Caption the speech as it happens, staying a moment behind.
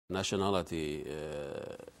nationality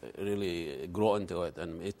really grow into it,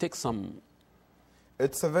 and it takes some.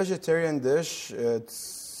 It's a vegetarian dish.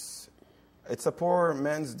 It's a poor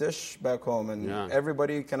man's dish back home, and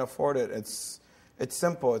everybody can afford it. It's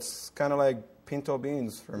simple. It's kind of like pinto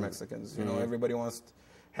beans for Mexicans. You know, everybody wants to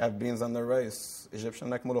have beans on their rice. Egyptian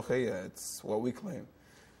like molokhia. It's what we claim.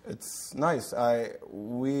 It's nice.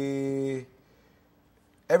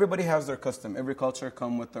 Everybody has their custom. Every culture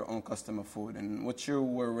come with their own custom of food, and what you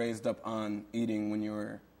were raised up on eating when you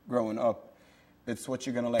were growing up, it's what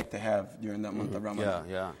you're gonna like to have during that month of Ramadan.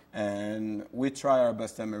 Yeah. And we try our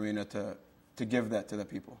best at Marina to give that to the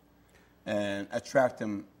people and attract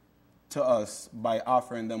them to us by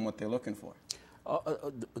offering them what they're looking for.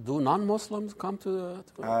 Do non-Muslims come to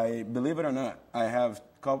I believe it or not, I have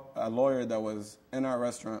a lawyer that was in our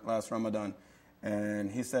restaurant last Ramadan,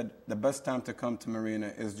 and he said the best time to come to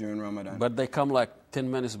Marina is during Ramadan. But they come like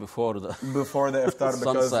 10 minutes before the iftar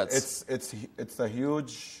because sunsets. it's a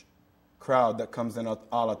huge crowd that comes in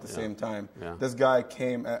all at the same time. Yeah. This guy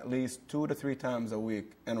came at least 2 to 3 times a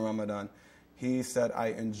week in Ramadan. He said, I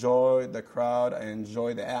enjoy the crowd, I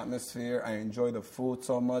enjoy the atmosphere, I enjoy the food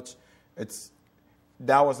so much.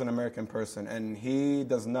 That was an American person, and he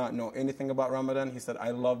does not know anything about Ramadan. He said,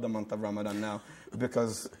 I love the month of Ramadan now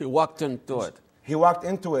because he walked into it. He walked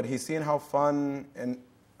into it. He's seen how fun and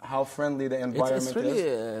how friendly the environment is. It's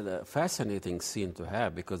really a fascinating scene to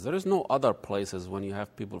have because there is no other places when you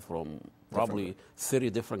have people from probably 30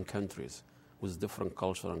 different countries with different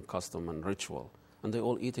culture and custom and ritual, and they're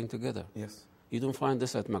all eating together. Yes. You don't find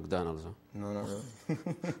this at McDonald's, huh? No, not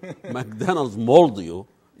really. McDonald's mold you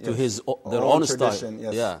to their own tradition.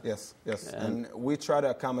 Style. Yes. And we try to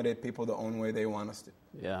accommodate people the own way they want us to.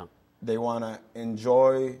 Yeah. They want to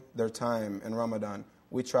enjoy their time in Ramadan.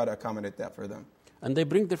 We try to accommodate that for them. And they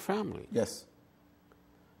bring their family. Yes.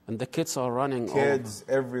 And the kids are running. Kids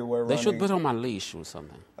everywhere running. They should put them on a leash or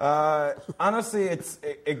something. Honestly,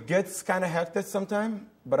 it gets kind of hectic sometimes,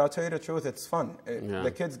 but I'll tell you the truth, it's fun.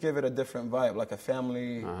 The kids give it a different vibe, like a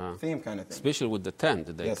family theme kind of thing. Especially with the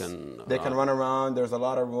tent. They can run around. There's a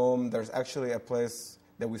lot of room. There's actually a place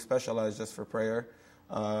that we specialize just for prayer.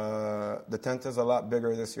 The tent is a lot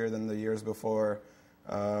bigger this year than the years before.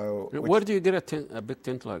 Where do you get a big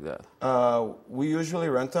tent like that? We usually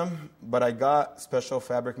rent them, but I got special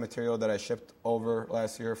fabric material that I shipped over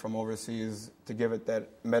last year from overseas to give it that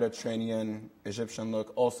Mediterranean Egyptian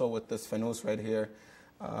look, also with this fanous right here.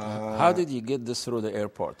 How did you get this through the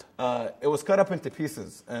airport? It was cut up into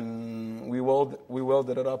pieces, and we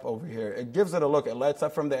welded it up over here. It gives it a look. It lights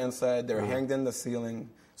up from the inside. They're hanged in the ceiling,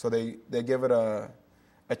 so they give it a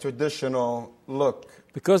traditional look.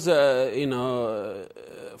 Because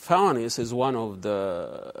fawnis is one of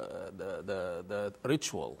the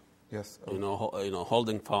ritual. Yes.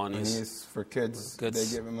 Holding fawnis for kids. They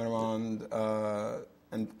give them around,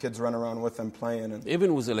 and kids run around with them playing. And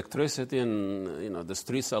even with electricity and the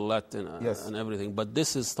streets are lit and everything. But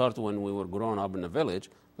this is started when we were growing up in the village.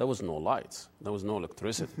 There was no lights. There was no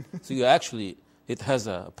electricity. So it has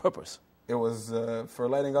a purpose. It was for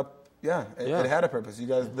lighting up. It had a purpose. You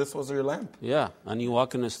guys, this was your lamp. Yeah, and you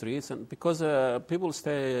walk in the streets, and because people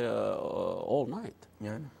stay all night.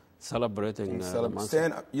 Yeah. Celebrating.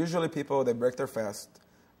 Usually people, they break their fast.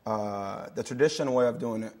 The traditional way of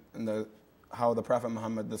doing it, and how the Prophet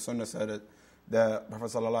Muhammad, the Sunnah said it, the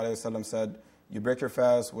Prophet ﷺ said, you break your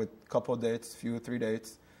fast with a couple dates, 3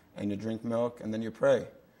 dates, and you drink milk, and then you pray.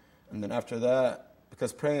 And then after that,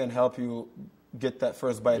 because praying help you get that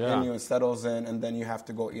first bite in you and settles in, and then you have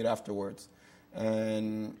to go eat afterwards.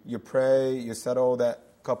 And you pray, you settle that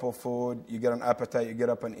cup of food, you get an appetite, you get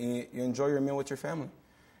up and eat, you enjoy your meal with your family.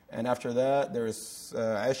 And after that, there's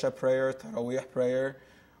Isha prayer, Taraweeh prayer,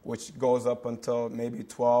 which goes up until maybe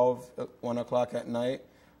 1 o'clock at night.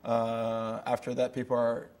 After that, people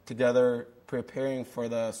are together preparing for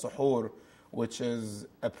the suhoor, which is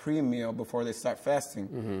a pre-meal before they start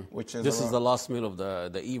fasting. Which is this is the last meal of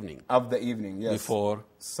the evening. Of the evening, yes. Before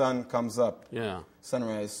sun comes up. Yeah.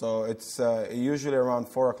 Sunrise. So it's usually around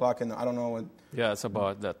 4 o'clock, I don't know when. Yeah, it's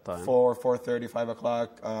about that time. 4:30, 5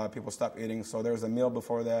 o'clock. People stop eating. So there's a meal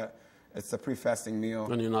before that. It's a pre-fasting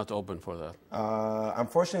meal. And you're not open for that?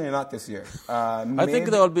 Unfortunately, not this year. I think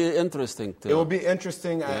that will be interesting too. It will be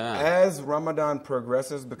interesting as Ramadan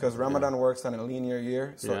progresses, because Ramadan works on a linear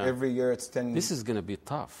year. So every year it's 10. This is going to be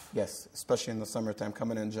tough. Yes, especially in the summertime,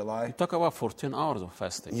 coming in July. You talk about 14 hours of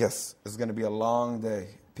fasting. Yes, it's going to be a long day.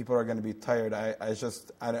 People are going to be tired.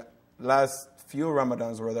 Last few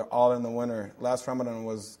Ramadans were they're all in the winter. Last Ramadan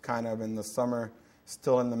was kind of in the summer.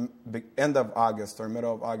 Still in the end of August or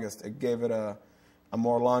middle of August, it gave it a a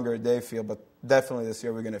more longer day feel, but definitely this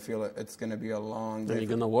year we're going to feel it. It's going to be a long day. And you're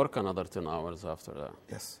going to work another 10 hours after that.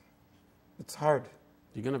 Yes. It's hard.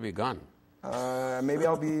 You're going to be gone. Maybe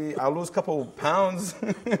I'll lose a couple pounds.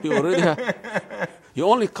 You already have, you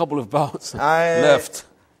only a couple of pounds left.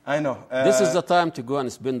 I know. This is the time to go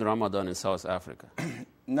and spend Ramadan in South Africa.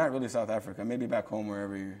 Not really South Africa. Maybe back home,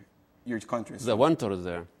 wherever your country is. The winter is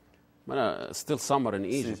there. Still summer in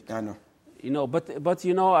Egypt. I know. You know, but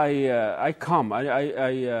you know, I come.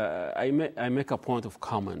 I make a point of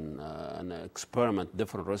coming and experiment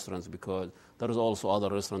different restaurants, because there is also other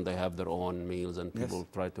restaurants, they have their own meals and people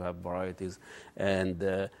try to have varieties.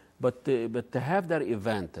 And but to have that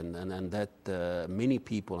event and that many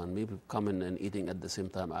people and people coming and eating at the same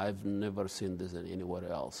time, I've never seen this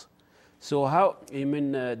anywhere else. So how, I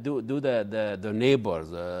mean, do the neighbors,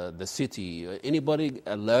 the city, anybody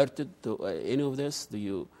alerted to any of this?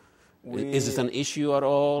 Is it an issue at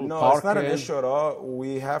all? No, Parking? It's not an issue at all.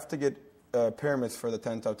 We have to get permits for the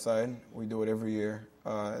tent outside. We do it every year.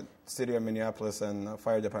 City of Minneapolis and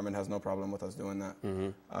fire department has no problem with us doing that.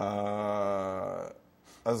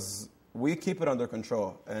 As we keep it under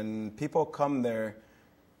control, and people come there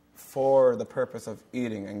for the purpose of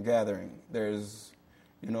eating and gathering. There's,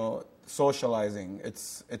 socializing.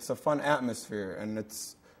 It's a fun atmosphere, and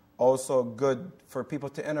it's also good for people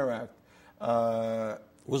to interact.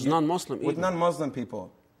 With non-Muslim With non-Muslim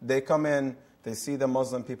people. They come in, they see the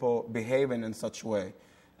Muslim people behaving in such a way.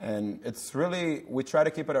 And it's really, we try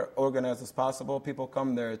to keep it organized as possible. People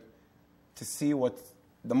come there to see what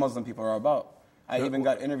the Muslim people are about. I even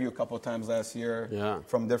got interviewed a couple of times last year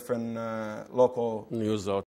from different local news outlets.